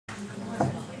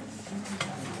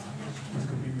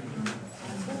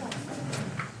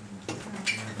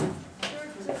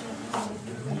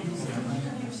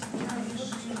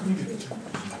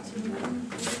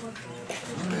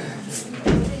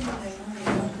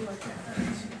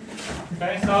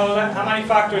Okay, so how many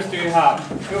factors do you have?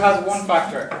 Who has one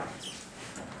factor?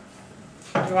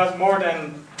 Who has more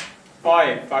than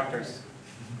 5 factors?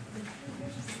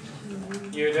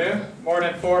 You do? More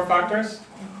than 4 factors?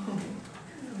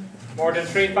 More than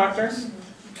 3 factors?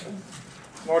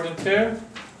 More than 2? So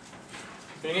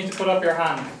you need to put up your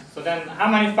hand. So then, how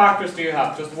many factors do you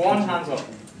have? Just one, hands up.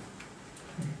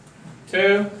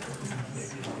 2,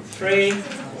 3,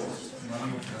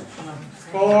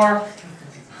 4,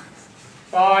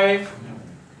 5,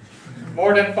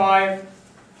 more than 5.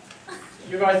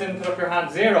 You guys didn't put up your hand.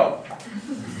 0.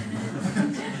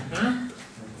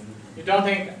 You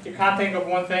can't think of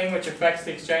one thing which affects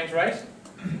the exchange rate?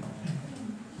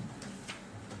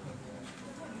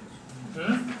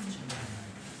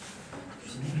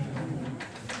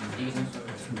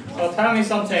 So tell me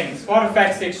some things. What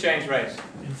affects the exchange rate?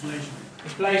 Inflation.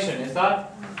 Inflation, is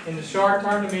that in the short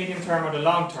term, the medium term, or the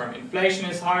long term? Inflation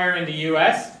is higher in the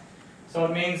US, so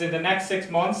it means in the next 6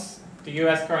 months, the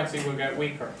US currency will get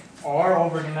weaker, or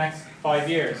over the next 5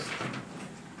 years.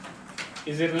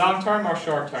 Is it long term or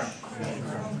short term?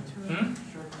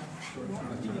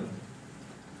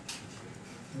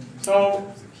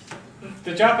 So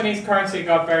the Japanese currency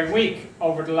got very weak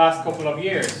over the last couple of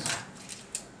years.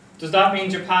 Does that mean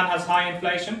Japan has high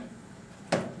inflation?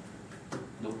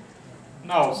 No.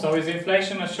 No. So is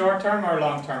inflation a short-term or a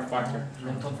long-term factor?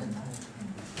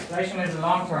 Inflation is a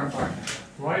long-term factor,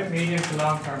 right? Medium to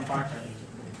long-term factor.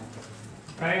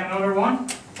 Okay, another one?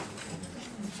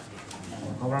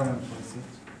 Government policy.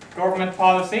 Government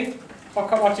policy.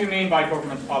 What do you mean by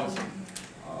government policy?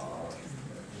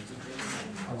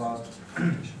 About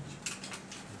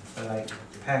like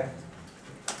PEG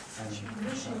and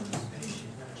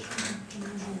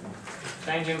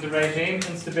Changing the regime,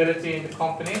 instability in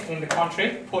the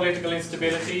country, political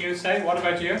instability, you say. What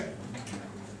about you?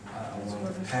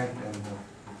 PEG and the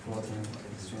floating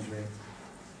exchange rate.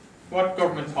 What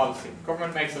government policy?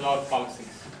 Government makes a lot of policies.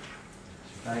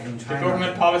 Like in The China.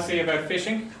 government policy about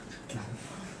fishing?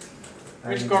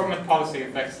 Like Which in- government policy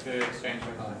affects the exchange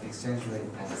rate? exchange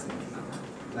rate policy.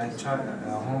 Like China,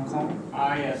 Hong Kong.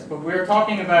 Ah, yes, but we're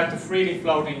talking about the freely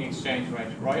floating exchange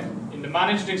rate, right? In the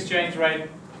managed exchange rate,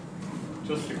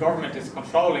 just the government is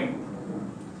controlling,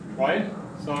 right?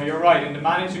 So you're right, in the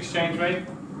managed exchange rate,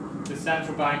 the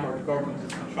central bank or the government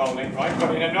is controlling, right?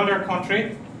 But in another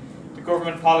country, the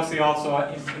government policy also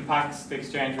impacts the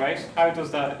exchange rate. How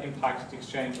does that impact the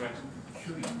exchange rate?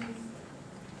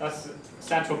 That's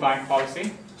central bank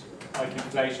policy, like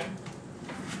inflation.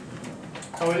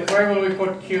 So where will we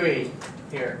put QE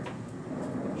here?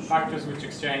 Factors which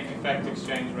affect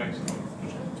exchange rate.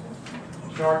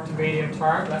 Short to medium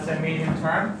term, let's say medium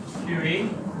term, QE,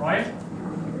 right?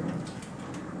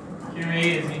 QE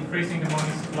is increasing the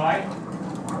money supply,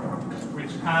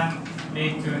 which can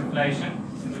lead to inflation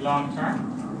in the long term.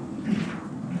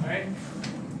 Right?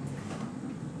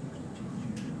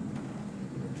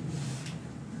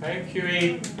 Okay,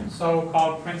 QE,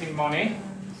 so-called printing money.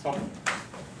 So,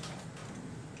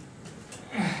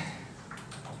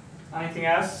 anything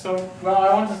else? So, well,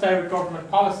 I want to stay with government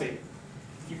policy.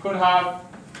 You could have,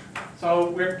 so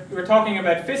we're talking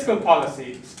about fiscal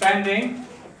policy, spending,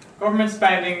 government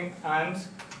spending, and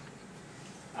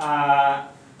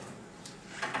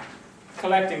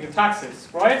collecting the taxes,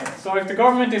 right? So if the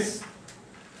government has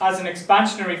an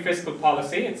expansionary fiscal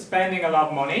policy, it's spending a lot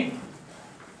of money.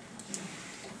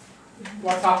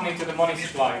 What's happening to the money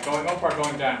supply? Going up or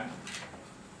going down?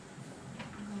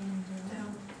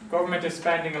 Government is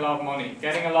spending a lot of money,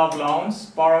 getting a lot of loans,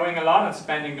 borrowing a lot and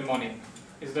spending the money.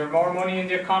 Is there more money in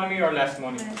the economy or less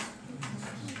money?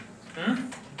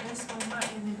 Less money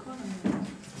in the economy.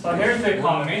 So here's the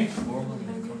economy.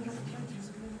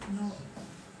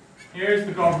 Here's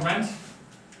the government.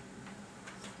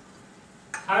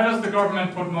 How does the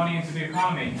government put money into the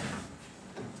economy?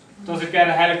 Does it get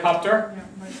a helicopter?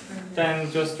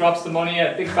 Then just drops the money,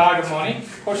 a big bag of money,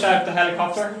 push out the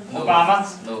helicopter, No.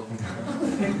 Obama, No.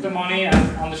 hit the money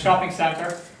and on the shopping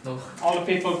centre, No. all the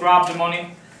people grab the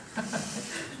money.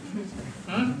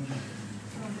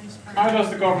 How does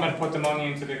the government put the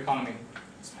money into the economy?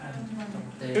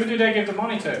 Who do they give the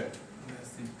money to?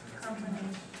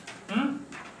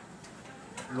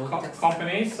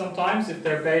 Companies, sometimes, if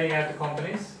they're bailing out the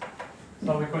companies.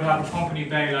 So we could have a company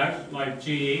bailout, like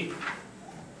GE,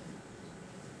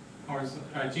 or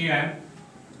GM,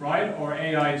 right? Or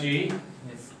AIG,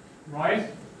 Yes.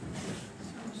 right?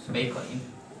 Make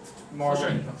More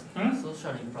social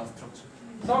social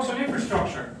infrastructure.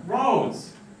 infrastructure,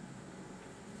 roads,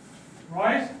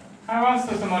 right? How else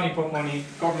does the government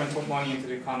put money into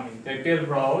the economy? They build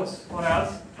roads. What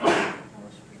else?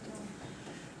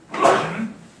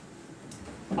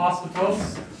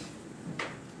 hospitals.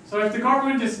 So if the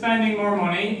government is spending more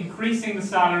money, increasing the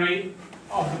salary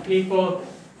of the people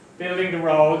building the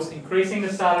roads, increasing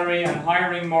the salary and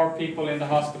hiring more people in the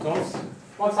hospitals,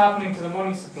 what's happening to the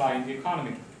money supply in the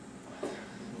economy?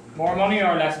 More money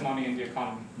or less money in the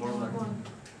economy? More money.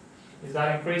 Is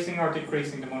that increasing or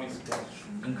decreasing the money supply?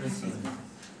 Increasing.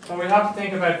 So we have to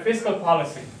think about fiscal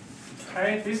policy.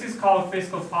 Okay, this is called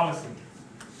fiscal policy.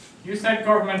 You said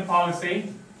government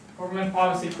policy. Government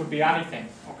policy could be anything.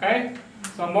 Okay?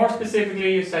 So more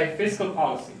specifically, you say fiscal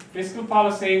policy. Fiscal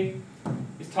policy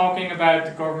is talking about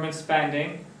the government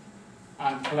spending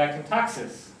and collecting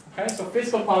taxes. Okay? So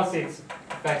fiscal policy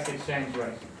affects the exchange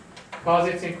rate because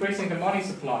it's increasing the money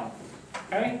supply.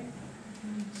 Okay?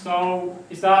 So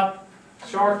is that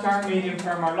short term, medium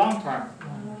term, or long term?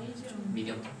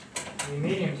 Medium. The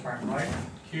medium term, right?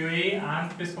 QE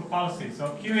and fiscal policy.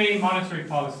 So QE, monetary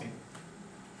policy.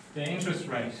 The interest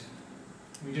rate,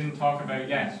 we didn't talk about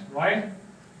yet, right?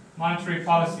 Monetary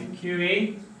policy,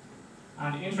 QE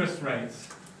and interest rates.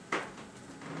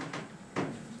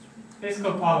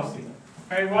 Fiscal policy.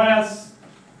 Okay, what else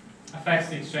affects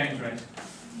the exchange rate?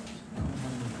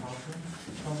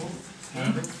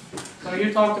 So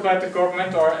you talked about the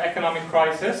government or economic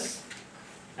crisis.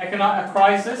 A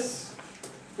crisis,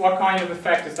 what kind of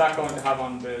effect is that going to have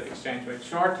on the exchange rate?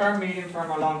 Short term, medium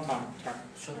term, or long term?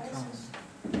 Short term.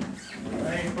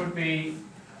 Okay, it could be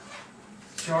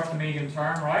short to medium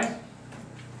term, right?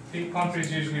 The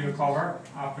countries usually recover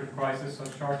after the crisis, so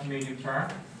short to medium term.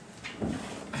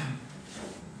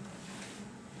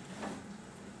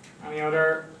 Any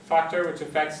other factor which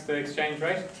affects the exchange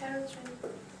rate? Carrot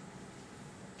trade.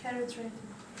 Carrot trade.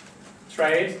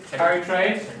 Trade, carry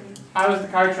trade. How is the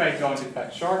carry trade going to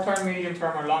affect? Short term, medium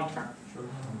term, or long term?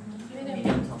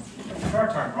 Medium term.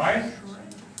 Short term, right?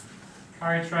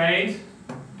 Carry trade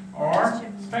or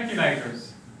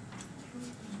speculators.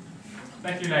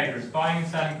 Speculators, buying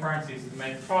and selling currencies to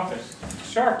make a profit.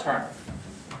 Short term.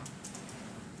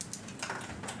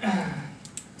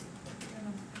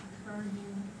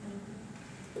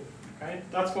 Okay,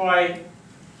 that's why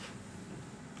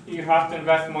you have to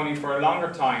invest money for a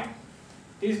longer time.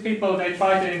 These people, they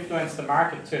try to influence the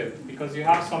market too, because you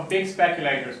have some big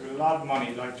speculators with a lot of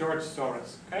money, like George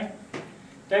Soros, okay?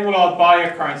 They will all buy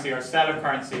a currency or sell a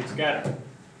currency together.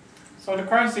 So the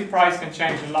currency price can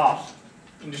change a lot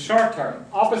in the short term,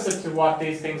 opposite to what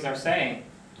these things are saying.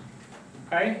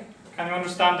 Okay? Can you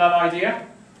understand that idea?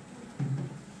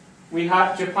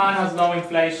 Japan has low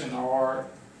inflation or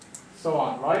so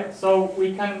on, right? So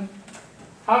we can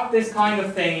have this kind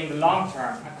of thing in the long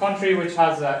term. A country which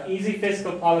has an easy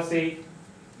fiscal policy,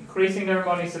 increasing their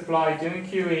money supply, doing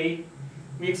QE,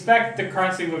 we expect the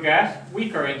currency will get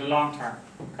weaker in the long term.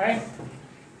 Okay?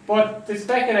 But the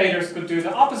speculators could do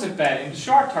the opposite bet in the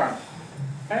short term.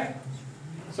 Okay?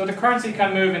 So the currency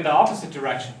can move in the opposite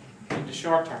direction in the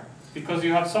short term because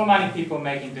you have so many people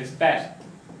making this bet.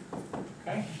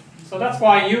 Okay? So that's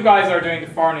why you guys are doing the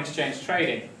foreign exchange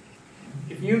trading.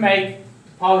 If you make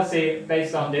policy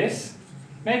based on this,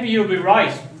 maybe you'll be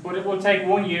right, but it will take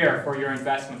 1 year for your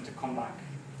investment to come back.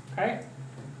 Okay?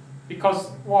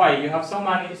 Because why? You have so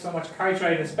much carry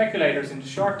trade and speculators in the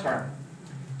short term.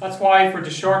 That's why for the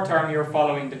short term you're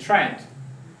following the trend.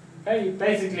 Okay?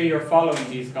 Basically you're following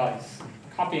these guys,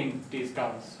 copying these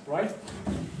guys, right?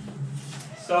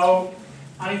 So,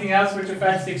 anything else which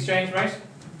affects the exchange rate?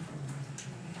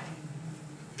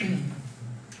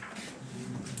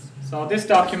 So this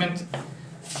document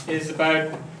is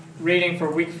about reading for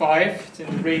week 5. It's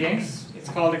in the readings. It's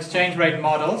called Exchange Rate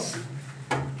Models.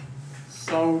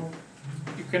 So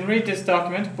you can read this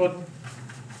document, but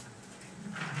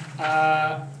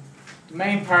the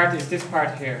main part is this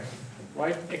part here,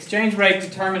 right? Exchange rate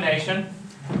determination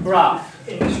graph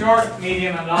in the short,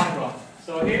 medium, and long run.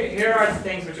 So here are the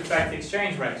things which affect the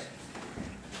exchange rate.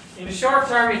 In the short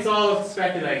term, it's all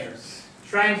speculators,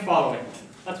 trend following.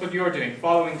 That's what you're doing,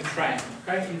 following the trend.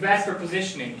 Okay? Investor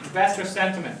positioning, investor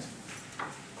sentiment.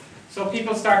 So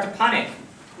people start to panic,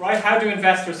 right? How do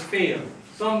investors feel?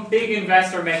 Some big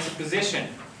investor makes a position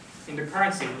in the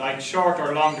currency, like short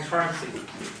or long the currency.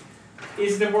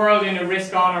 Is the world in a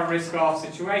risk on or risk off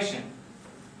situation?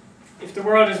 If the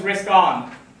world is risk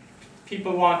on,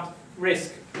 people want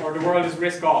risk, or the world is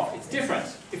risk off. It's different.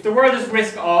 If the world is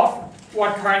risk off,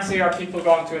 what currency are people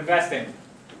going to invest in?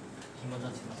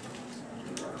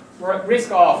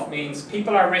 Risk off means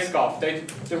people are risk off.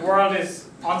 The world is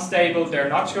unstable, they're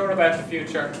not sure about the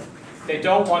future, they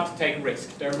don't want to take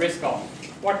risk, they're risk off.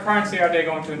 What currency are they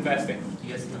going to invest in?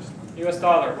 US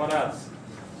dollar, what else?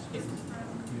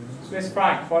 Swiss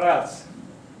franc, what else?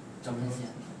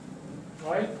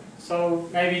 Right? So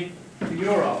maybe the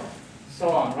euro, so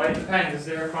on, right? Depends, is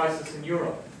there a crisis in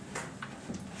Europe?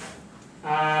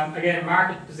 Again,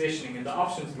 market positioning in the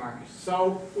options market.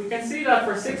 So we can see that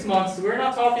for 6 months, we're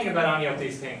not talking about any of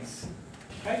these things.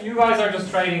 Okay? You guys are just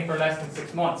trading for less than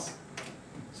 6 months.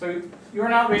 So you're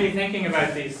not really thinking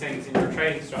about these things in your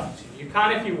trading strategy. You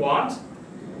can if you want,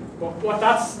 but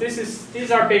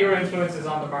these are bigger influences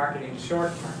on the market in the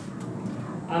short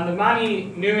term. And the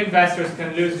many new investors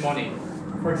can lose money,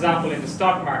 for example, in the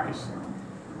stock market.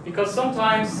 Because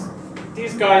sometimes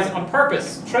these guys, on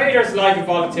purpose, traders like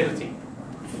volatility.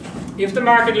 If the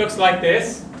market looks like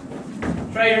this,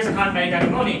 traders can't make any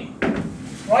money,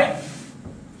 right?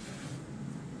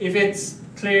 If it's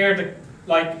cleared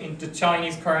like in the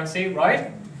Chinese currency,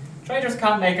 right? Traders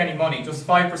can't make any money, just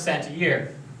 5% a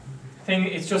year.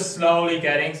 It's just slowly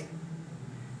getting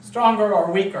stronger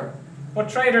or weaker. But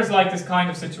traders like this kind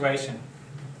of situation.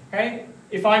 Okay?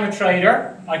 If I'm a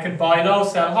trader, I could buy low,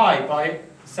 sell high,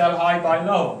 sell high, buy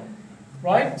low.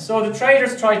 Right? So the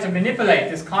traders try to manipulate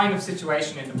this kind of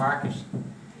situation in the market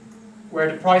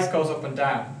where the price goes up and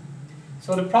down.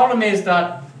 So the problem is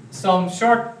that some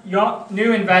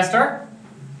new investor,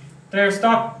 their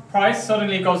stock price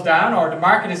suddenly goes down, or the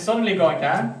market is suddenly going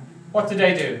down. What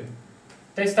do?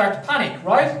 They start to panic,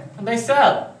 right? And they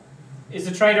sell. Is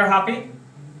the trader happy?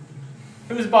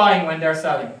 Who's buying when they're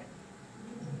selling?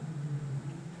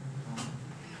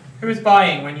 Who's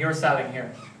buying when you're selling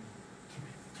here?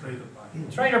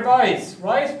 Trader buys,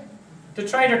 right? The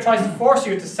trader tries to force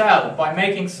you to sell by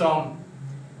making some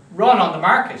run on the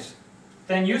market.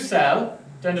 Then you sell,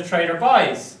 then the trader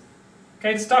buys.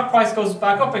 Okay, the stock price goes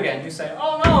back up again. You say,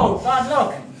 oh no, bad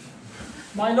luck.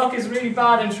 My luck is really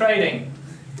bad in trading.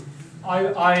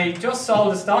 I just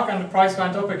sold the stock and the price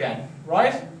went up again,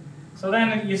 right? So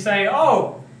then you say,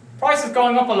 oh, price is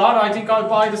going up a lot, I think I'll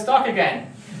buy the stock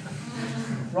again.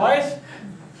 Right?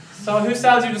 So who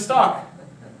sells you the stock?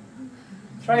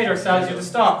 Trader sells you the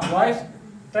stock, right?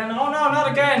 Then, oh no,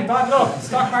 not again, bad luck, the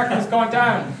stock market is going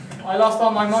down. I lost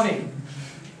all my money.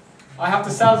 I have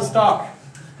to sell the stock.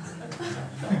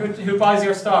 Who buys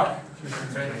your stock?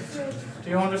 Do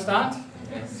you understand?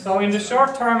 Yes. So in the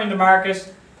short term in the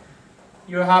market,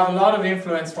 you have a lot of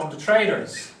influence from the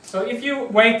traders. So if you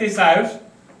wait this out,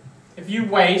 if you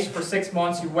wait for 6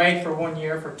 months, you wait for 1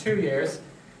 year, for 2 years,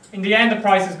 in the end the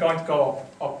price is going to go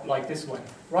up like this way,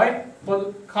 right?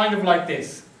 But kind of like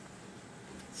this,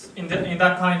 in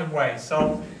that kind of way.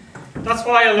 So that's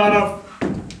why a lot of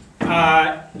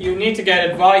you need to get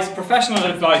advice, professional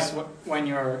advice, when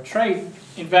you're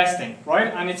investing, right?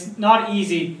 And it's not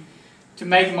easy to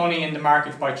make money in the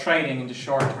market by trading in the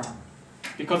short term,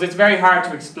 because it's very hard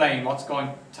to explain what's going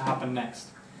to happen next.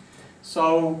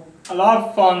 So a lot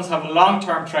of funds have a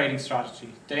long-term trading strategy.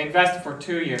 They invest for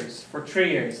 2 years, for 3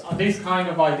 years, on these kind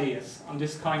of ideas, on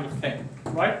this kind of thing,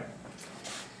 right?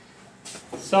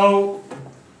 So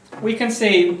we can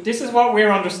see, this is what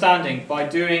we're understanding by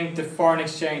doing the foreign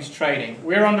exchange trading.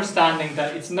 We're understanding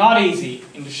that it's not easy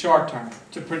in the short term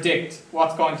to predict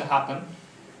what's going to happen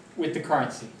with the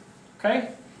currency. Okay?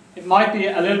 It might be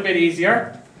a little bit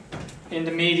easier in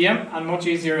the medium and much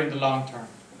easier in the long term.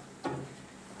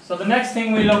 So the next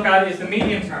thing we look at is the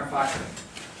medium term factor.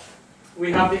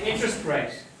 We have the interest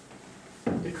rate,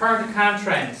 the current account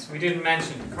trends. We didn't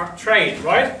mention trade,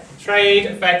 right? Trade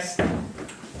affects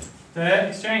the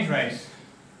exchange rate.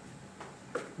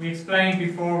 We explained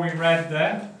before we read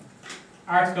the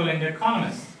article in The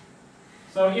Economist.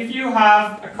 So if you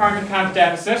have a current account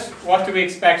deficit, what do we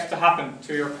expect to happen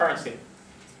to your currency?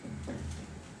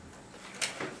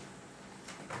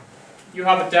 You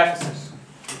have a deficit.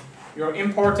 You're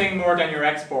importing more than you're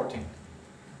exporting.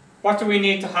 What do we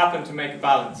need to happen to make a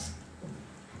balance?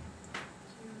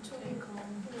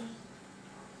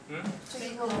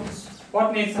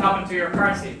 What needs to happen to your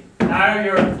currency? Now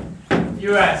you're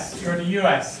the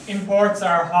US. Imports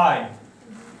are high.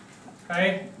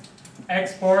 Okay?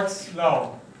 Exports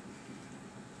low.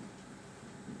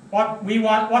 What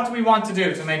do we want to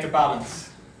do to make a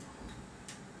balance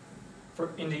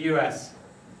in the US?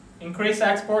 Increase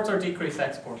exports or decrease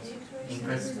exports?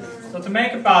 Increase. So to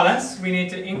make a balance, we need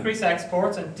to increase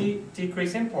exports and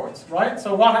decrease imports, right?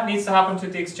 So what needs to happen to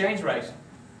the exchange rate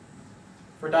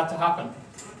for that to happen?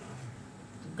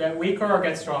 Get weaker or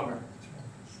get stronger?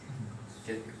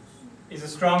 Is a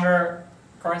stronger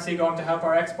currency going to help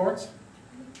our exports?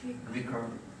 Weaker.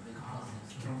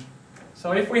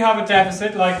 So if we have a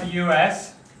deficit like the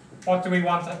US,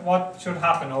 what should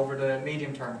happen over the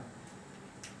medium term?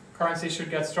 Currency should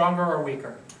get stronger or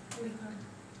weaker?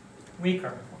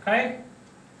 Weaker, okay?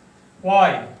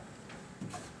 Why?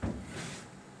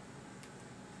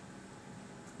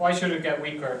 Why should it get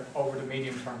weaker over the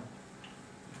medium term?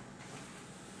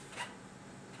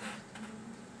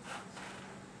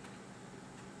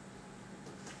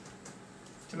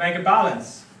 to make a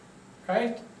balance.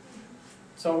 Okay?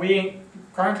 So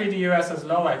currently the US has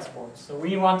low exports, so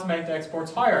we want to make the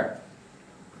exports higher.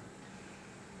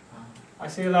 I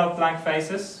see a lot of blank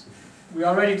faces. We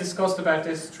already discussed about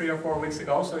this 3 or 4 weeks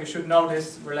ago, so you should know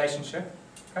this relationship.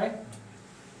 Okay?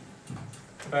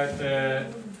 About the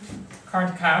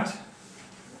current account.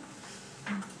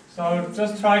 So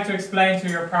just try to explain to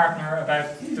your partner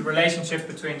about the relationship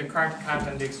between the current account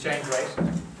and the exchange rate.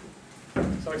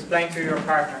 So explain to your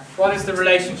partner. What is the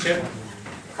relationship?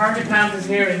 Current account is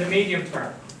here in the medium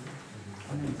term.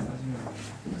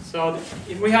 So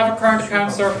if we have a current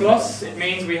account surplus, it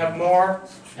means we have more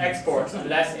exports and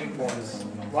less imports.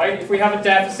 Right? If we have a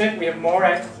deficit, we have more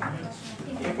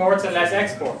imports and less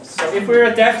exports. So if we're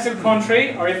a deficit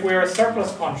country or if we're a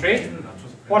surplus country,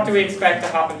 what do we expect to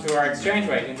happen to our exchange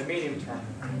rate in the medium term?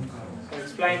 So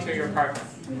explain to your partner.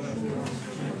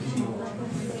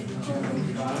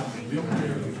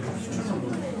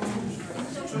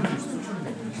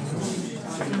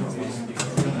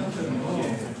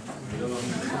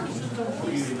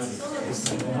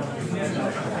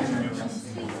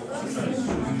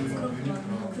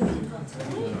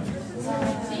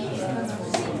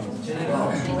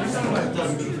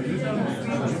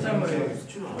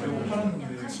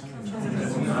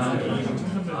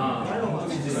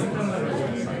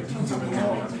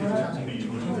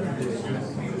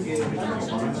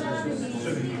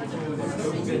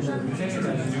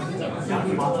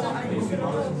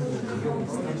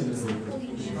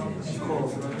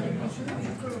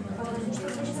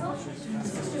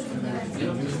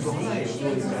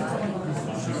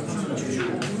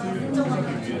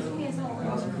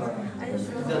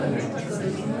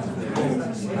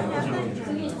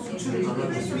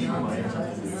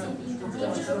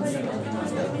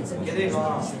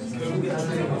 걔네가 결국에 하는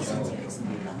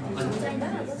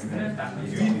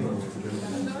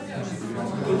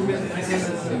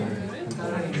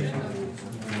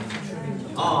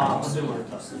아, 맞아요,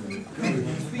 맞다.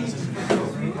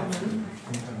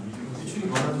 수익이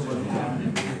많아서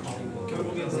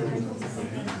결국에는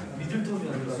미들턴이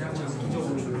아니라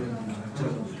기적으로.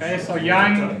 Okay, so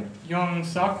Yang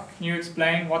Young-Suk, can you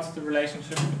explain what's the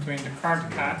relationship between the current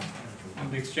account and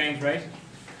the exchange rate?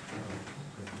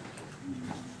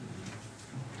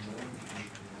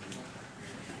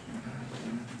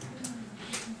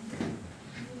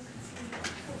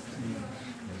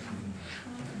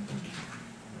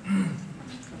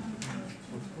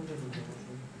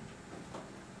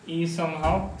 Lee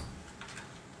Sung-ho,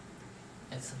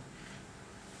 Yes.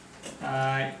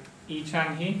 Lee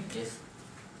Chang-hee, Yes.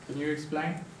 can you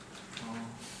explain?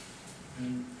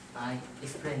 I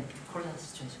explain Korean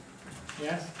situation.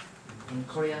 Yes? In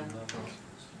Korea,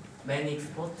 many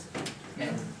export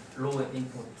and low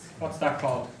import. What's that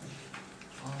called?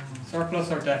 Surplus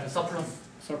or deficit? Surplus.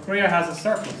 So Korea has a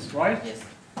surplus, right? Yes.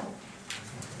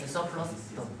 In surplus,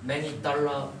 the many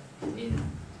dollar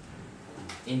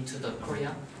into the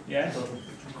Korea. Yes? So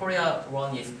Korea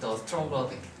won is the stronger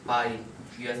by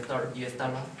US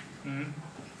dollar. Mm.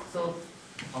 So,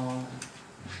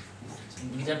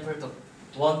 example, the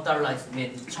 $1 is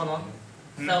mean 1,000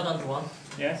 1,000 won,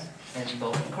 Yes? and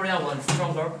the Korea won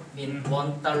stronger mean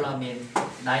 $1 mean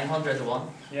 900 won.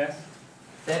 Yes?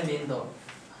 Then mean the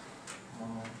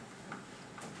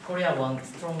Korea won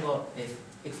stronger is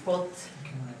export.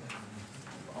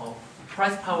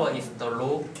 Price power is the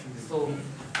low, so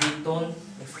we don't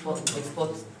export.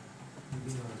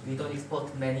 We don't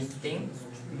export many things,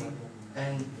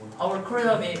 and our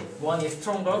Korea one is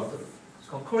stronger.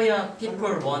 So Korean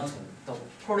people want the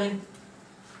foreign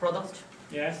product.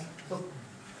 Yes? So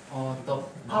the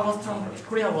power stronger.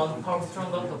 Korea want power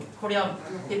stronger. The Korean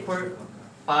people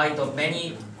buy the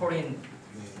many foreign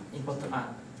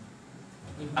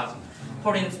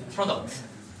foreign products.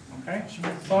 Okay?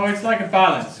 So it's like a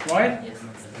balance, right? Yes.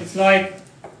 It's like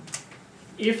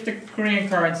if the Korean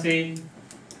currency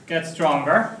gets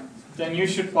stronger, then you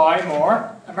should buy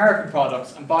more American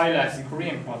products and buy less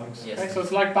Korean products. Yes. Okay? So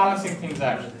it's like balancing things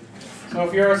out. So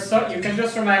if you're you can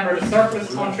just remember the surplus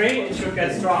country, it should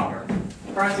get stronger.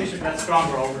 Currency should get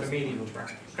stronger over the medium term.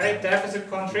 Okay? Deficit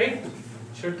country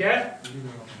should get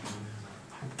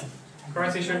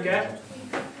currency should get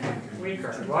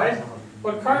weaker, right?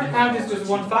 But current account is just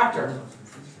one factor.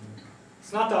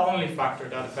 It's not the only factor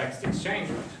that affects the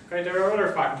exchange rate. Okay, there are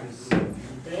other factors.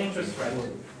 The interest rate.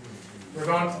 We're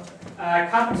going to,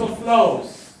 capital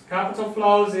flows. Capital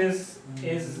flows is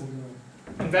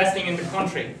investing in the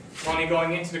country, money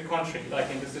going into the country, like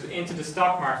into the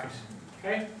stock market.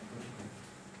 Okay.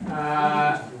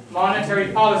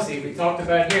 Monetary policy we talked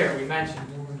about here. We mentioned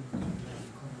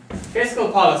fiscal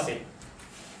policy.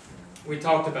 We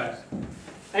talked about.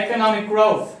 Economic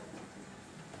growth.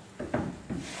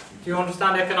 Do you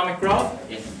understand economic growth?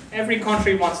 Yes. Every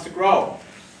country wants to grow.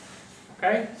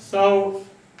 Okay, so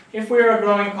if we're a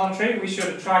growing country, we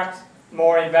should attract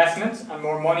more investment and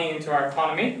more money into our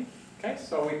economy. Okay,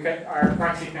 so our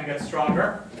currency can get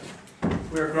stronger.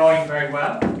 We're growing very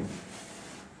well.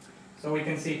 So we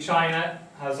can see China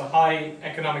has a high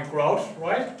economic growth,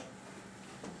 right?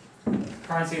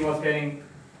 Currency was getting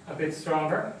a bit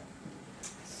stronger.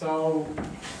 So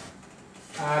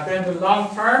then the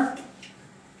long term,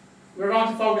 we're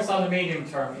going to focus on the medium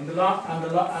term in the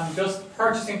and just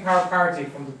purchasing power parity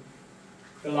from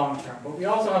the long term. But we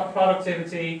also have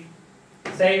productivity,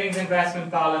 savings,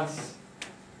 investment balance.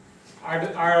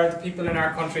 Are the people in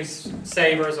our country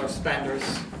savers or spenders?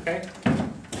 Okay.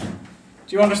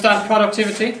 Do you understand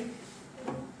productivity?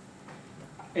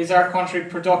 Is our country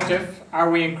productive? Are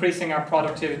we increasing our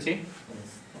productivity?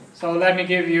 So let me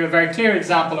give you a very clear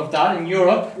example of that. In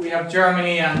Europe, we have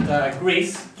Germany and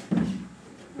Greece.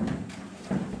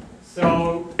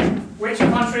 So, which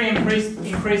country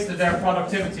increased their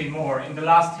productivity more in the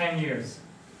last 10 years?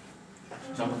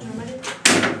 Germany.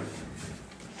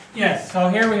 Yes, so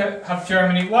here we have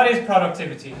Germany. What is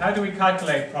productivity? How do we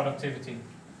calculate productivity?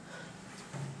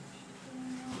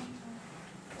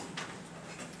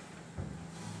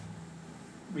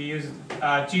 We use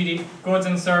GDP, goods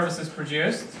and services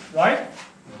produced, right?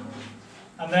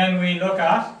 And then we look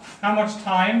at how much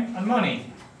time and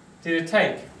money did it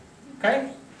take,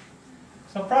 okay?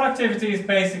 So productivity is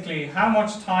basically how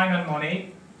much time and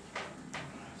money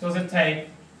does it take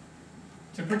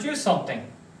to produce something,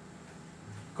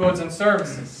 goods and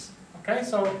services, okay?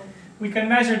 So we can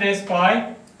measure this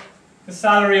by the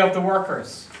salary of the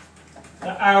workers,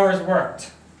 the hours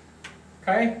worked,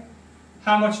 okay?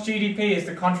 How much GDP is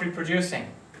the country producing?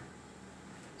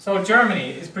 So Germany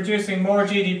is producing more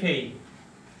GDP,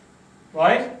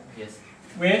 right? Yes.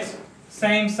 With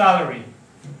same salary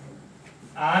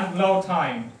and low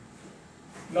time,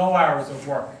 low hours of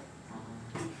work.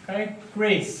 Okay?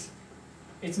 Greece,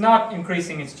 it's not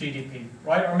increasing its GDP,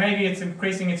 right? Or maybe it's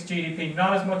increasing its GDP,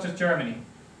 not as much as Germany.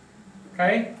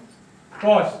 Okay?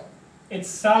 But its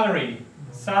salary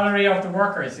of the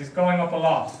workers is going up a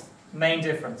lot. Main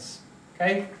difference.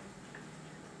 Okay?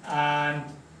 And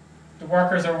the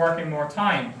workers are working more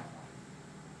time.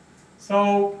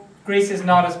 So Greece is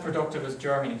not as productive as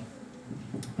Germany.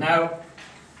 Now,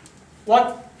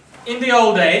 in the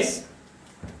old days,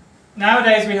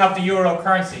 nowadays we have the euro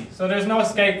currency, so there's no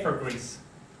escape for Greece.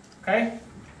 Okay?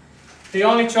 The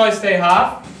only choice they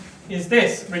have is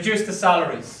this, reduce the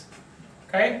salaries.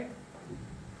 Okay?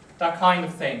 That kind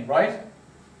of thing, right?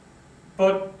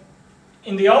 But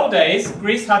in the old days,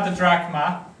 Greece had the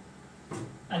drachma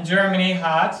and Germany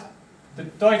had the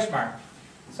Deutschmark.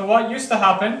 So what used to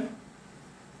happen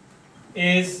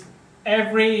is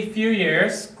every few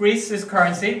years, Greece's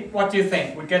currency, what do you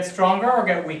think, would get stronger or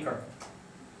get weaker?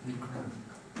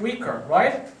 Weaker,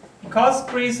 right? Because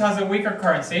Greece has a weaker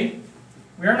currency,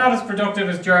 we are not as productive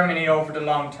as Germany over the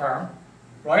long term,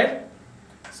 right?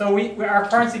 So our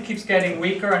currency keeps getting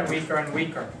weaker and weaker and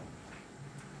weaker.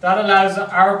 That allows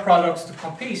our products to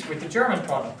compete with the German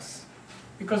products.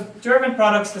 Because German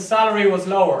products, the salary was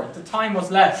lower, the time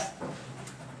was less.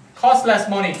 Cost less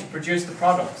money to produce the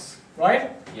products,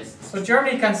 right? Yes. So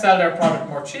Germany can sell their product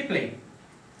more cheaply.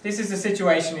 This is the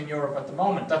situation in Europe at the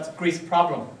moment. That's Greece's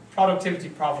problem, productivity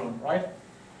problem, right?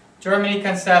 Germany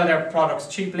can sell their products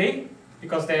cheaply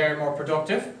because they are more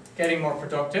productive, getting more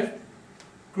productive.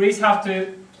 Greece have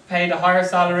to pay the higher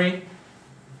salary.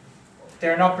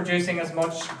 They're not producing as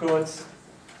much goods.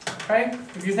 Okay?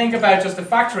 If you think about just a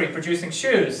factory producing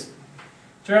shoes,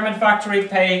 German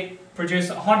factory produce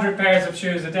 100 pairs of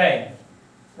shoes a day,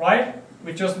 right?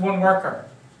 With just one worker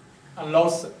and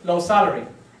low salary.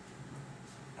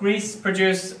 Greece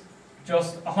produce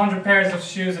just 100 pairs of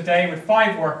shoes a day with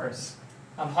 5 workers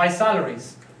and high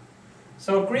salaries.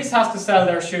 So Greece has to sell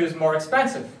their shoes more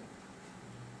expensive.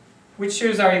 Which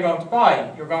shoes are you going to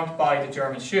buy? You're going to buy the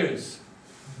German shoes.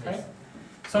 Okay? Yes.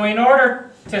 So in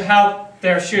order to help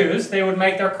their shoes, they would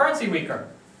make their currency weaker.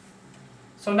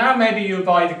 So now maybe you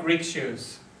buy the Greek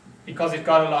shoes because it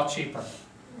got a lot cheaper.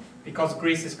 Because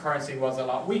Greece's currency was a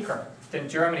lot weaker than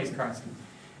Germany's currency.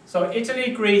 So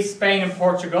Italy, Greece, Spain and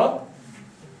Portugal,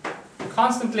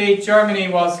 constantly Germany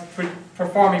was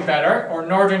performing better, or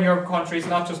Northern Europe countries,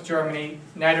 not just Germany,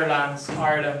 Netherlands,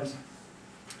 Ireland,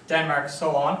 Denmark,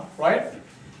 so on, right?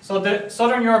 So the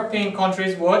Southern European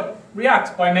countries would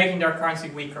react by making their currency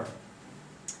weaker.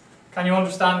 Can you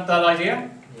understand that idea?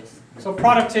 Yes. So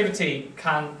productivity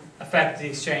can affect the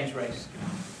exchange rate.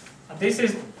 And this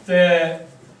is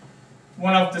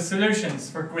one of the solutions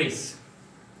for Greece.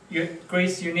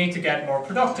 Greece, you need to get more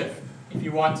productive if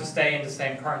you want to stay in the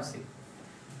same currency,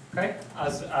 okay,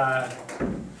 as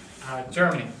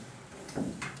Germany.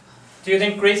 Do you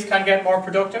think Greece can get more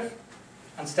productive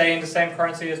and stay in the same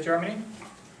currency as Germany?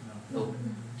 No.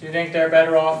 Do you think they're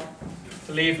better off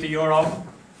to leave the euro,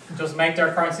 just make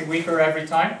their currency weaker every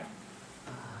time?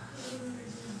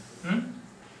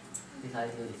 This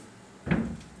idea is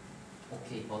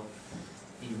okay, but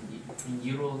in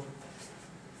Euro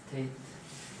state,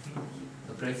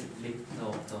 the Greece leave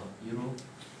the euro,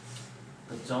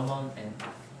 the German and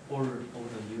all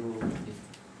of the euro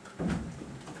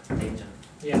is danger.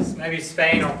 Yes, maybe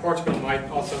Spain or Portugal might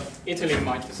also, Italy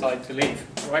might decide to leave,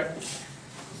 right?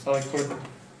 So it could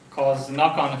cause a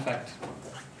knock-on effect.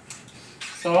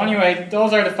 So anyway,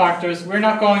 those are the factors. We're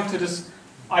not going to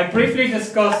I briefly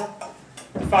discussed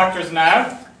the factors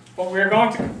now, but we're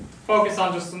going to focus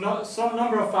on just some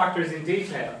number of factors in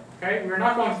detail. Okay, we're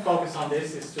not going to focus on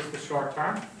this. It's just a short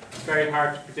term. It's very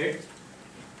hard to predict.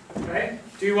 Okay,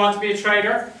 do you want to be a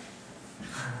trader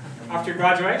after you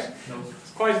graduate? No.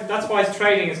 That's why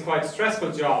trading is quite a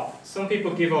stressful job. Some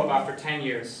people give up after 10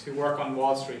 years who work on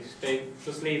Wall Street. They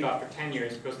just leave after 10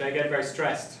 years because they get very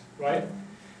stressed, right?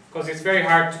 Because it's very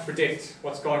hard to predict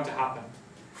what's going to happen.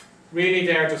 Really,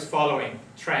 they're just following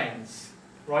trends,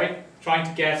 right? Trying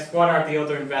to guess what are the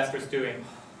other investors doing,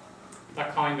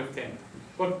 that kind of thing.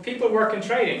 But people work in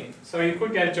trading, so you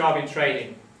could get a job in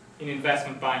trading, in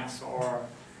investment banks or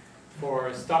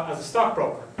as a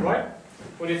stockbroker, right?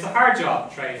 But it's a hard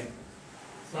job, trading.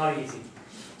 It's not easy.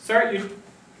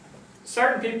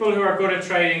 Certain people who are good at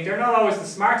trading, they're not always the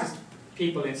smartest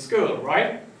people in school,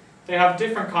 right? They have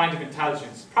different kind of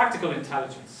intelligence, practical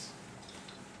intelligence.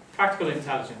 Practical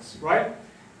intelligence, right?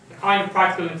 The kind of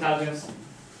practical intelligence,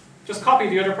 just copy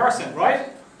the other person, right?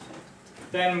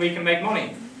 Then we can make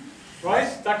money,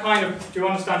 right? That kind of, do you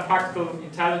understand practical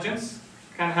intelligence?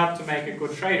 Can help to make a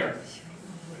good trader.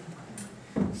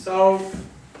 So,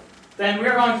 then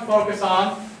we're going to focus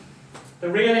on the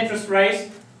real interest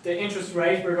rate,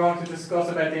 we're going to discuss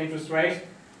about the interest rate,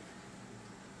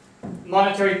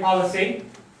 monetary policy,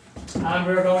 and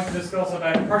we're going to discuss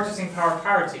about purchasing power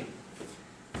parity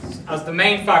as the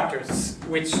main factors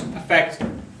which affect,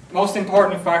 most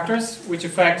important factors which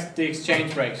affect the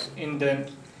exchange rate in the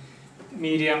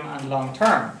medium and long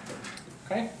term.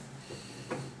 Okay?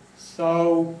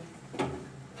 So,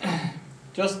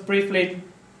 just briefly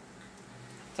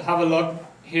to have a look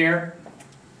here.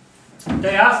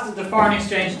 They asked the foreign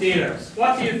exchange dealers,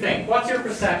 what do you think? What's your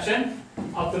perception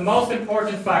of the most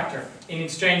important factor in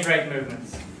exchange rate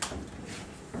movements?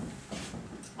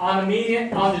 On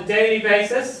the daily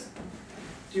basis,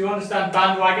 do you understand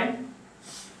bandwagon?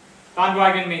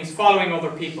 Bandwagon means following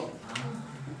other people.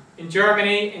 In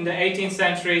Germany, in the 18th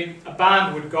century, a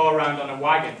band would go around on a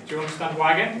wagon. Do you understand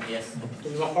wagon? Yes.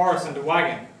 There was a horse and a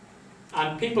wagon.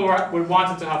 And people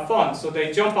wanted to have fun, so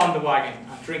they jump on the wagon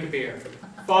and drink a beer.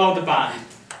 Follow the band.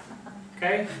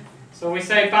 Okay? So we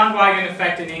say bandwagon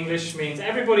effect in English means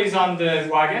everybody's on the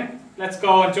wagon, let's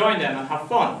go and join them and have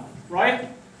fun. Right?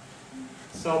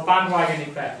 So bandwagon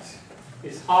effect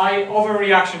is high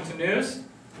overreaction to news.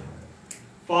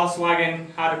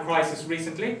 Volkswagen had a crisis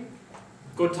recently.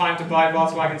 Good time to buy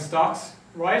Volkswagen stocks,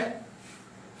 right?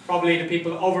 Probably the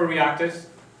people overreacted.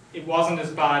 It wasn't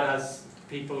as bad as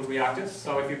people reacted.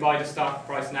 So if you buy the stock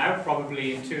price now,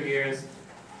 probably in 2 years,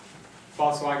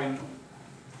 Volkswagen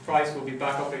price will be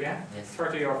back up again. Yes.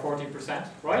 30 or 40%,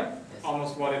 right? Yes.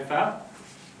 Almost what it fell.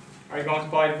 Are you going to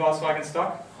buy the Volkswagen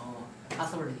stock?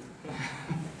 Possibly.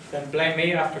 Then blame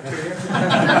me after 2 years.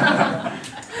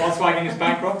 Volkswagen is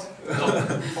bankrupt.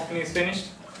 Company is finished.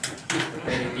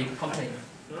 Very big company.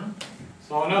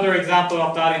 So another example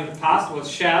of that in the past was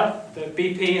Shell. The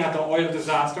BP had the oil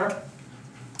disaster.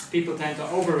 People tend to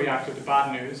overreact to the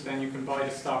bad news. Then you can buy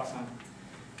the stocks. And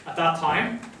at that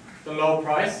time, the low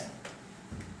price.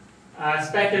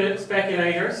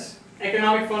 Speculators.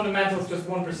 Economic fundamentals just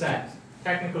 1%.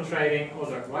 Technical trading,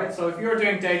 other. Right. So if you're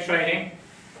doing day trading,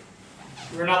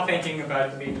 we're not thinking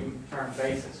about the medium-term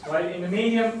basis, right? In the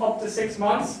medium, up to 6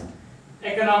 months,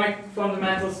 economic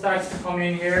fundamentals starts to come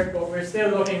in here, but we're still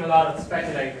looking a lot at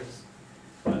speculators.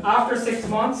 But after 6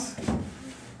 months,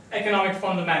 economic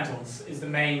fundamentals is the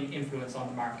main influence on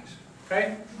the market,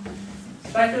 okay?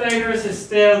 Speculators is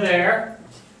still there,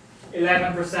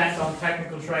 11% on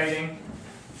technical trading,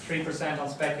 3% on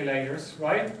speculators,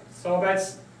 right? So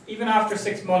even after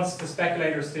 6 months, the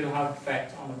speculators still have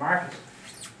effect on the market.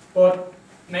 But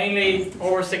mainly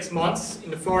over 6 months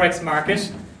in the Forex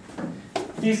market,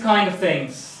 these kind of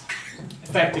things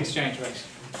affect the exchange rate.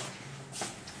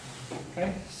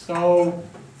 Okay, so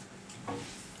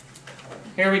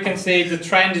Here we can see the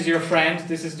trend is your friend.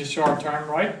 This is the short term,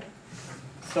 right?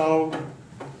 So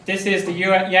this is the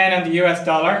yen and the US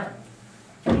dollar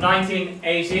from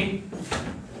 1980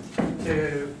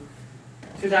 to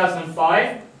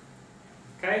 2005.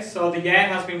 Okay, so the yen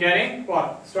has been getting,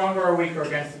 what, stronger or weaker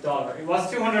against the dollar? It was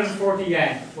 240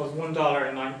 yen, was $1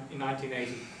 in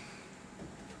 1980.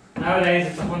 Nowadays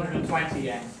it's 120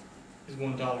 yen, is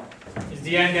 $1. Is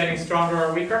the yen getting stronger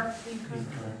or weaker?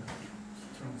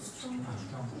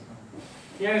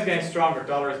 The yen is getting stronger,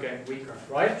 dollar is getting weaker,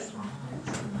 right?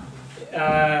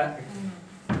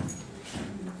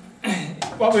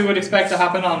 What we would expect to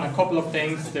happen on a couple of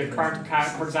things, the current account,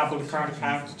 for example, the current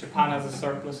account, Japan has a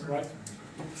surplus, right?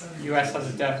 US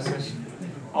has a deficit.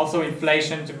 Also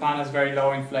inflation, Japan has very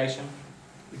low inflation.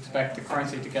 We expect the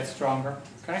currency to get stronger,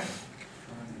 okay?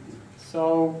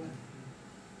 So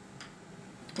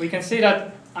we can see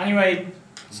that anyway,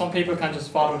 some people can just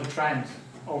follow the trend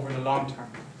over the long term.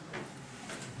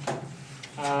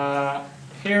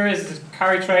 Here is the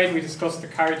carry trade, we discussed the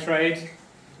carry trade.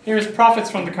 Here is profits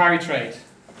from the carry trade.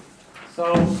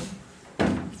 So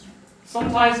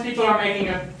sometimes people are making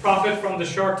a profit from the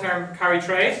short-term carry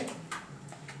trade,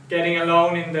 getting a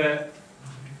loan in the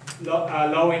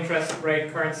low interest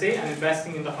rate currency and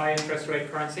investing in the high interest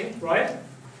rate currency, right?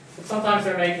 But sometimes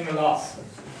they're making a loss.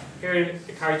 Here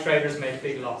the carry traders make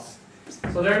big loss.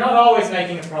 So they're not always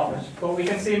making a profit, but we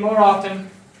can see more often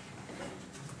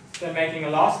than making a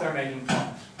loss, they're making a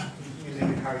profit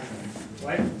using the carry trade,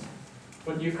 right?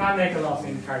 But you can make a loss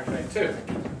in the carry trade too.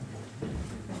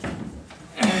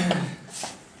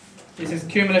 This is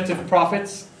cumulative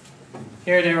profits.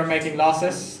 Here they were making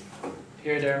losses.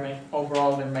 Here they're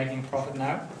overall they're making profit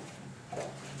now.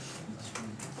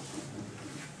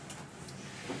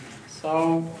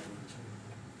 So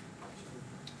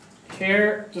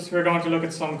here, just we're going to look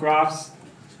at some graphs.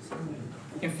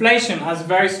 Inflation has a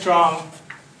very strong,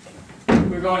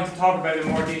 we're going to talk about it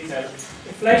in more detail.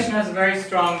 Inflation has a very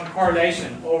strong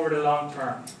correlation over the long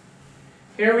term.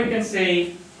 Here we can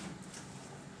see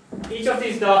each of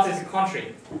these dots is a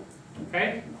country,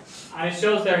 okay? And it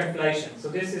shows their inflation. So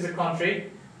this is a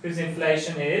country whose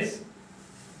inflation is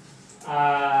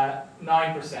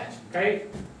 9%, okay?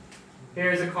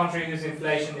 Here's a country whose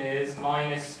inflation is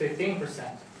minus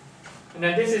 15%. And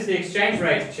then this is the exchange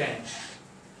rate change.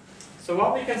 So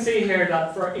what we can see here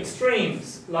that for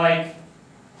extremes, like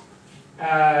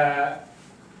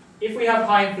if we have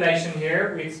high inflation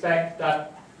here, we expect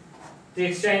that the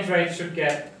exchange rate should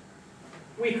get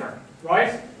weaker,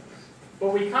 right?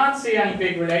 But we can't see any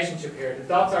big relationship here. The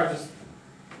dots are just,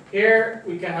 here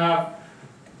we can have,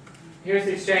 here's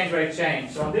the exchange rate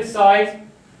change. So on this side,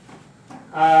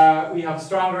 we have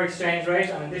stronger exchange rate,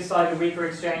 and on this side, a weaker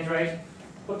exchange rate.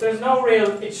 But there's no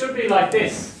real, it should be like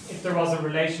this if there was a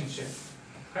relationship,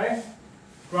 okay?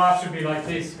 Graph should be like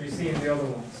this, we see in the other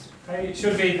ones. Okay? It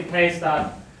should be the case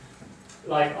that,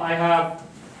 like I have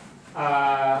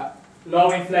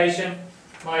low inflation,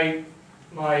 like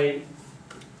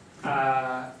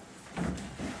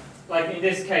in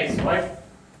this case, right? It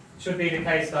should be the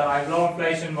case that I have low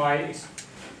inflation, my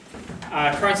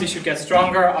currency should get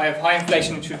stronger, I have high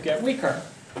inflation, it should get weaker.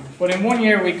 But in 1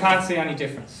 year we can't see any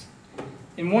difference.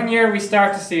 In 1 year we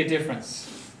start to see a difference.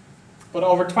 But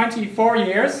over 24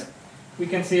 years we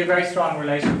can see a very strong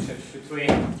relationship between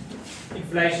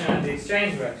inflation and the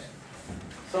exchange rate.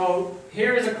 So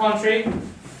here is a country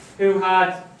who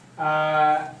had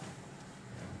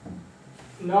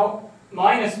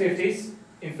minus 50s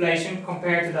inflation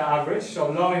compared to the average, so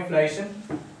low inflation.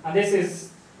 And this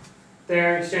is,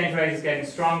 their exchange rate is getting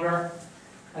stronger.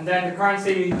 And then the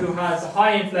currency who has a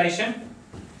high inflation,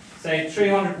 say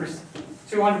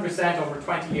 200% over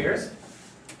 20 years,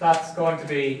 that's going to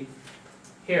be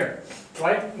here,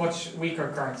 right? Much weaker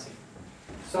currency.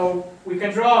 So we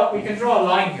can draw a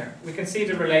line here. We can see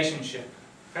the relationship.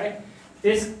 Okay?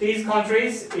 These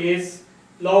countries is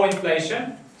low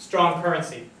inflation, strong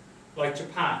currency, like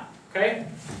Japan. Okay?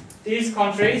 These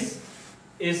countries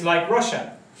is like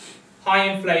Russia, high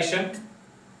inflation,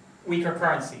 weaker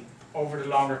currency over the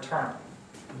longer term.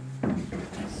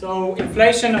 So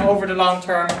inflation over the long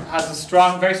term has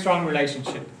a very strong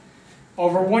relationship.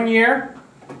 Over 1 year,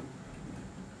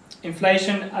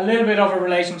 inflation, a little bit of a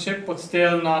relationship, but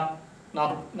still not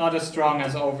as strong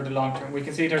as over the long term. We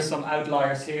can see there's some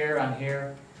outliers here and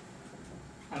here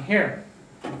and here.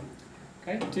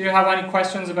 Okay. Do you have any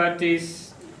questions about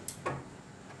this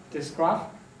graph?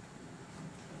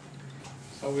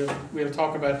 So we'll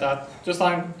talk about that. Just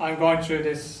I'm going through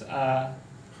this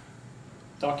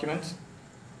document,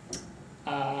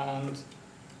 and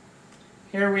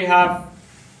here we have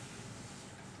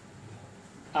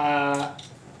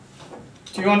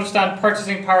Do you understand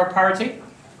purchasing power parity?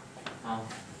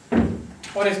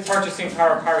 What is purchasing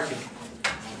power parity?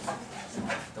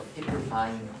 The people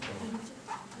buying the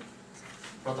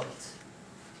product.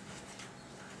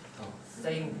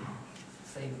 Same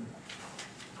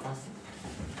concept.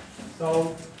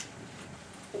 So,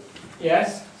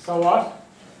 yes, so what?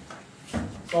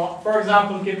 So, for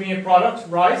example, give me a product,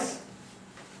 rice.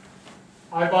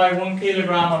 I buy 1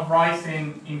 kilogram of rice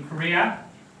in Korea,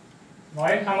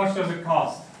 right? How much does it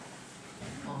cost?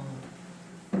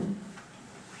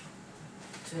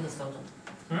 20,000.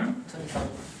 20,000.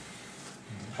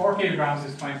 4 kilograms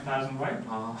is 20,000, right?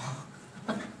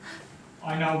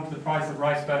 I know the price of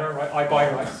rice better, right? I buy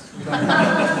rice. You don't.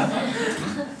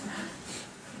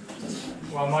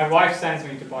 Well, my wife sends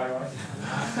me to buy rice,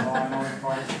 so I know the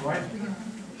price, right?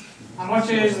 How much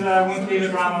is 1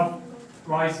 kilogram of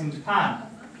rice in Japan?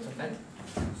 Japan?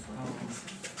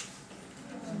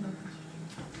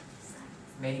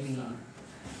 Maybe.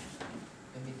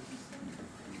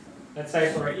 Let's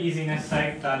say for easiness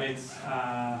sake that it's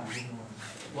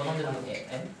 100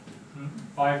 yen.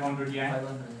 500 yen.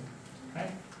 500 yen. Okay.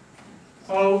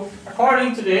 So,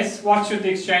 according to this, what should the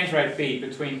exchange rate be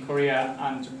between Korea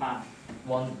and Japan?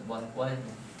 One.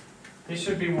 This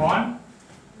should be 1,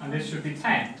 and this should be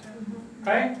 10.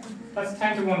 Okay? That's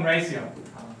 10 to 1 ratio.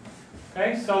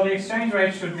 Okay, so the exchange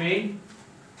rate should be,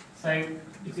 say,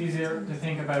 it's easier to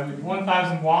think about with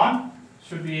 1,000 won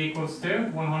should be equals to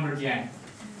 100 yen.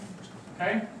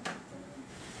 Okay?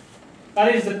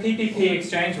 That is the PPP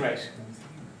exchange rate.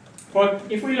 But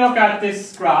if we look at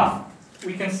this graph,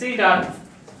 we can see that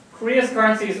Korea's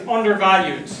currency is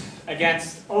undervalued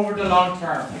against, over the long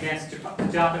term, against the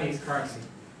Japanese currency.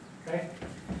 Okay?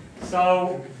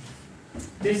 So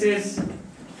this is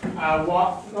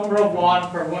number of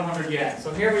won per 100 yen.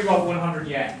 So here we got 100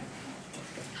 yen.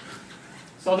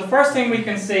 So the first thing we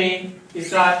can see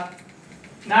is that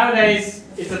nowadays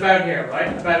it's about here,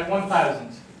 right? About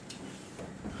 1,000.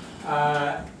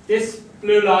 This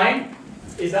blue line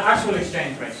is the actual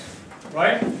exchange rate,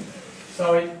 right?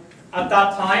 So at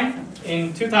that time,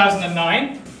 in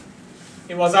 2009,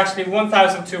 it was actually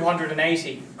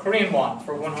 1,280 Korean won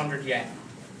for 100 yen.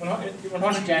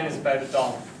 100 yen is about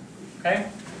 $1. Okay?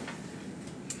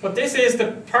 But this is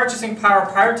the purchasing power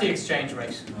parity exchange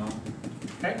rate.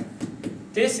 Okay?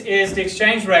 This is the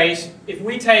exchange rate if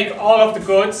we take all of the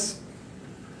goods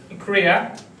in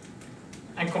Korea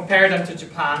and compare them to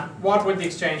Japan, what would the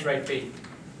exchange rate be?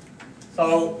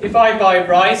 So if I buy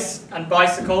rice and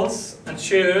bicycles and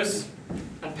shoes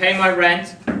and pay my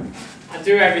rent and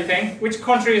do everything, which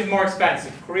country is more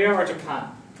expensive, Korea or Japan?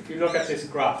 If you look at this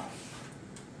graph.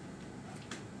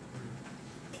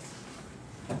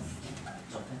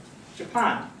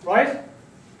 Japan, right?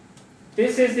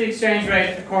 This is the exchange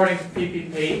rate according to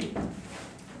PPP.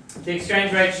 The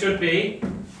exchange rate should be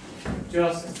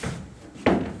just,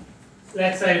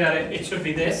 let's say that it should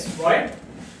be this, right?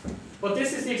 But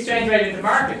this is the exchange rate in the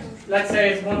market. Let's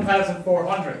say it's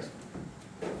 1,400.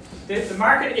 The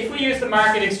market, if we use the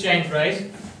market exchange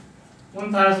rate,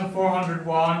 1,400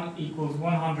 won equals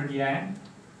 100 yen.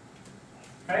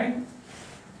 Okay?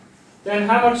 Then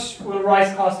how much will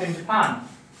rice cost in Japan?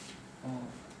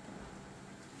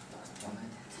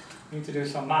 We need to do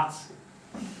some maths.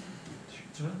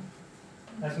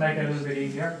 Let's make it a little bit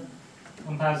easier.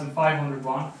 1,500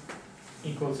 won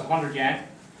equals 100 yen.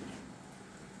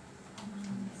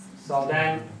 So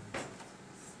then,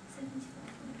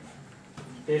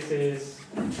 this is,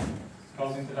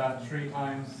 goes into that 3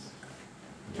 times.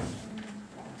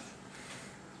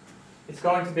 It's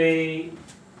going to be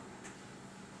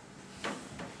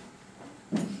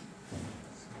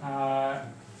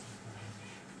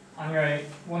anyway,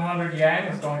 100 yen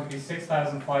is going to be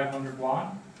 6,500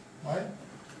 won, right?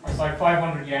 Or sorry,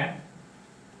 500 yen.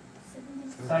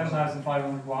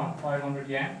 7,500 won, 500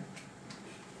 yen.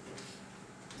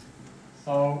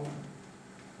 So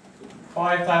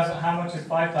 5,000, how much is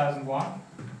 5,000 won?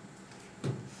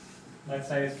 Let's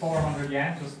say it's 400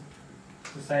 yen, just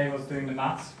to save us doing the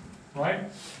maths, right?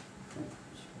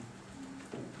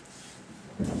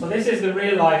 So this is the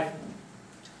real life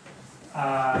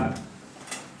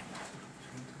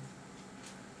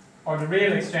or the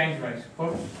real exchange rate.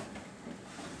 But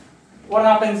what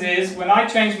happens is when I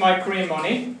change my Korean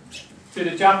money to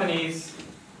the Japanese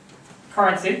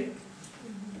currency,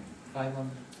 500.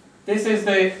 this is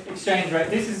the exchange rate,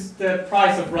 this is the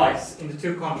price of rice in the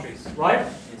two countries, right?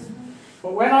 Yes.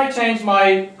 But when I change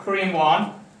my Korean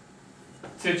won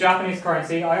to Japanese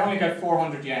currency, I only get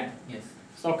 400 yen. Yes.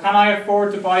 So can I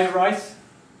afford to buy the rice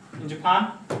in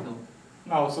Japan? No.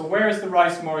 No, so where is the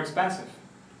rice more expensive?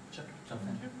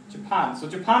 Japan. Japan. So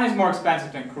Japan is more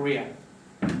expensive than Korea.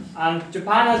 And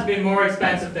Japan has been more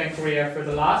expensive than Korea for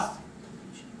the last,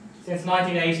 since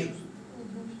 1980.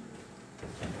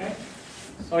 Okay?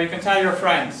 So you can tell your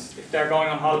friends if they're going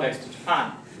on holidays to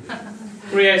Japan.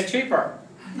 Korea is cheaper.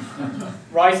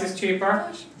 Rice is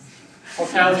cheaper.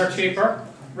 Hotels are cheaper.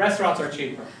 Restaurants are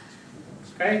cheaper.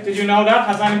 Okay? Did you know that?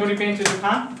 Has anybody been to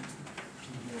Japan?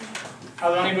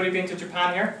 Has anybody been to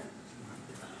Japan here?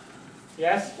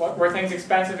 Yes? Were things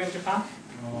expensive in Japan?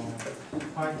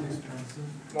 Quite expensive.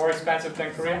 More expensive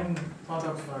than Korea? Some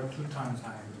products are 2 times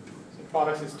higher. So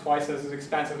products is twice as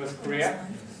expensive as Korea.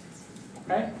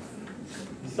 Okay?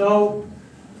 So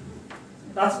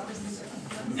that's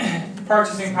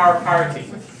purchasing power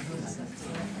parity.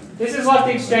 This is what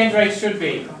the exchange rate should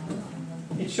be.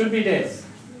 It should be this,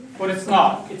 but it's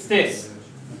not. It's this.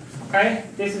 Okay?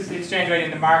 This is the exchange rate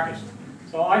in the market.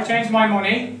 So I change my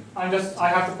money. I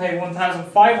have to pay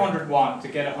 1,500 won to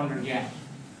get 100 yen.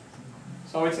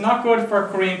 So it's not good for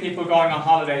Korean people going on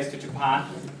holidays to Japan,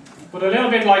 but a little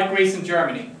bit like Greece and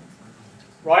Germany,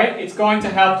 right? It's going to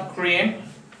help the Korean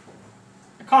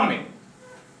economy.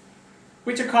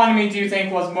 Which economy do you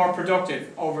think was more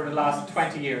productive over the last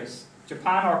 20 years?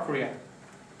 Japan or Korea?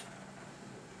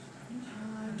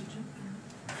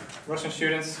 Russian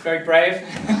students, very brave.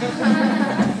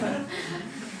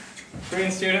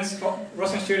 Korean students,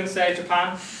 Russian students say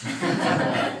Japan.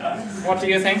 What do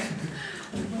you think?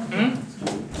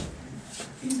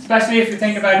 Especially if you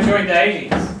think about during the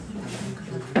 80s.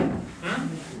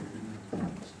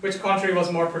 Which country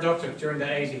was more productive during the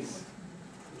 80s?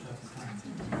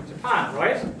 Japan,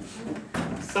 right?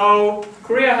 So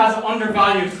Korea has an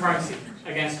undervalued currency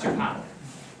against Japan.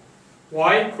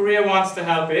 Why? Korea wants to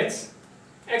help its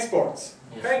exports.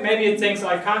 Okay? Maybe it thinks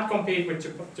I can't compete with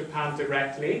Japan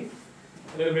directly.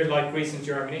 A little bit like Greece and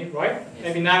Germany, right? Yes.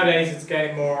 Maybe nowadays it's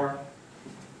getting more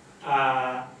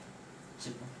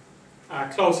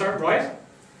closer, right?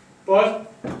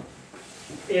 But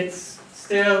it's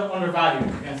still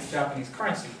undervalued against the Japanese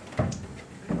currency.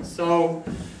 So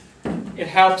it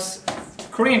helps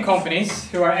Korean companies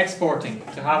who are exporting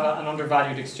to have an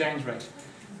undervalued exchange rate.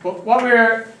 But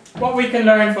what we can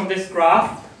learn from this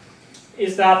graph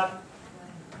is that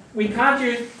we can't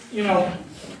use,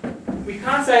 we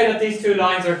can't say that these two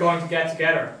lines are going to get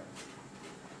together.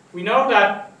 We know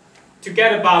that to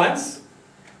get a balance,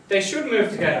 they should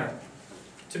move together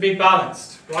to be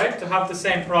balanced, right? To have the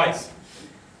same price.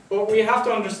 But we have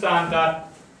to understand that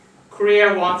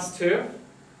Korea wants to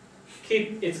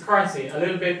keep its currency a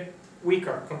little bit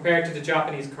weaker compared to the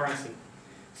Japanese currency.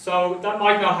 So that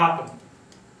might not happen,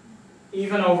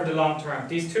 even over the long term.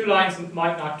 These two lines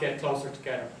might not get closer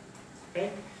together. Okay?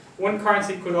 One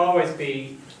currency could always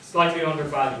be slightly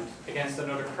undervalued against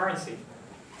another currency.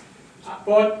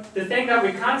 But the thing that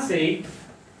we can see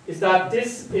is that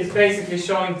this is basically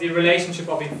showing the relationship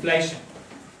of inflation.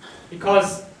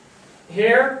 Because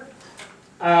here,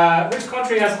 which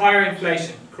country has higher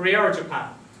inflation, Korea or Japan?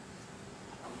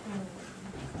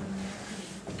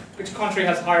 Which country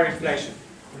has higher inflation?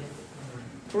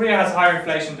 Korea has higher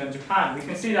inflation than Japan. We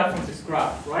can see that from this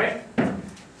graph, right?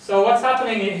 So what's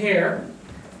happening in here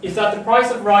is that the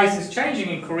price of rice is changing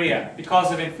in Korea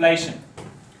because of inflation.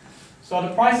 So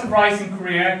the price of rice in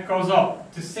Korea goes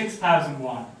up to 6,000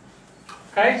 won.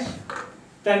 Okay?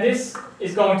 Then this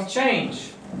is going to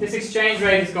change. This exchange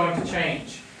rate is going to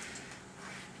change.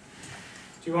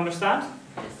 Do you understand?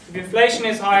 If inflation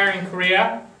is higher in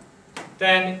Korea,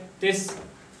 then this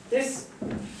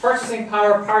purchasing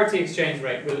power parity exchange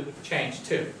rate will change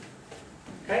too.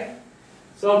 Okay?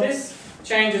 So this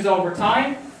changes over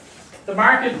time. The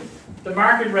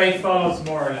market rate follows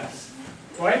more or less.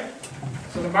 Right?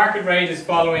 So the market rate is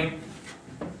following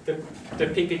the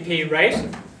PPP rate,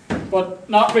 but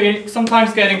not really,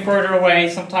 sometimes getting further away,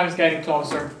 sometimes getting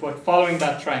closer, but following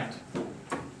that trend.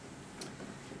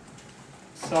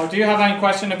 So do you have any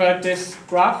question about this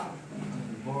graph?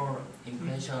 More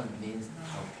inflation means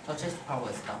purchase power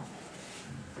is down.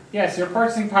 Yes, your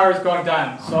purchasing power is going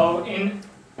down. So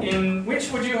in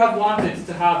which would you have wanted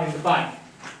to have in the bank?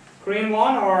 Korean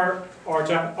won or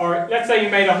let's say you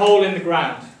made a hole in the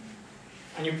ground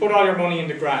and you put all your money in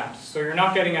the ground, so you're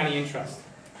not getting any interest.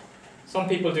 Some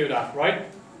people do that, right?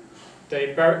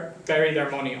 They bury their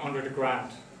money under the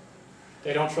ground.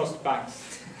 They don't trust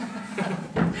banks.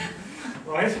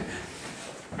 Right?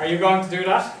 Are you going to do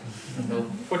that? No.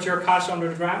 Put your cash under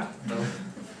the ground? No.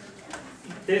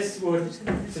 This would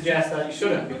suggest that you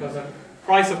shouldn't, because the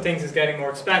price of things is getting more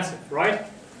expensive, right?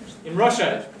 In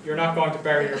Russia, you're not going to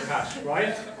bury your cash,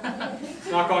 right?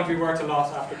 It's not going to be worth a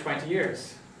lot after 20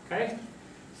 years, okay?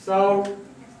 So,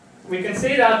 we can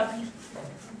see that,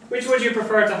 which would you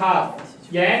prefer to have?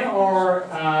 Yen or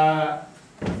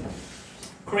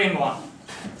Korean won.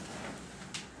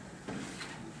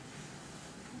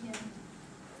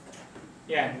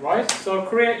 Yen, right? So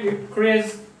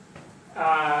Korea's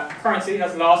currency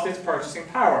has lost its purchasing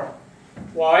power.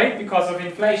 Why? Because of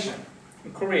inflation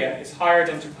in Korea is higher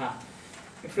than Japan.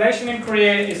 Inflation in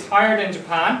Korea is higher than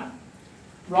Japan.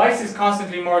 Rice is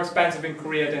constantly more expensive in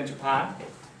Korea than Japan.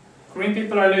 Korean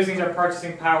people are losing their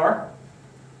purchasing power.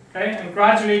 Okay, and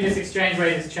gradually this exchange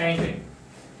rate is changing.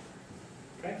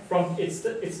 Okay,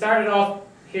 it started off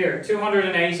here,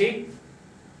 280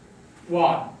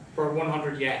 won per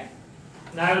 100 yen.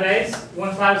 Nowadays,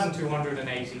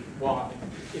 1,280 won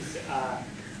is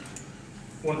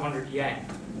 100 yen.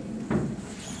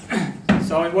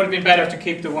 So it would have been better to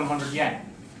keep the 100 yen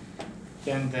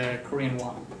than the Korean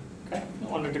won. Okay,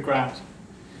 under the ground.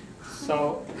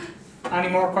 So, any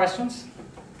more questions?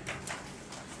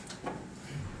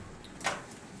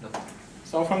 No.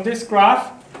 So from this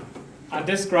graph and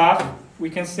this graph, we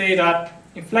can see that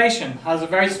inflation has a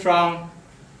very strong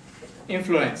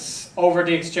influence over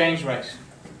the exchange rate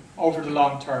over the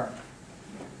long term.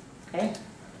 Okay?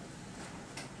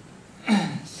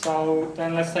 So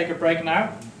then let's take a break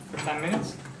now for 10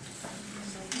 minutes.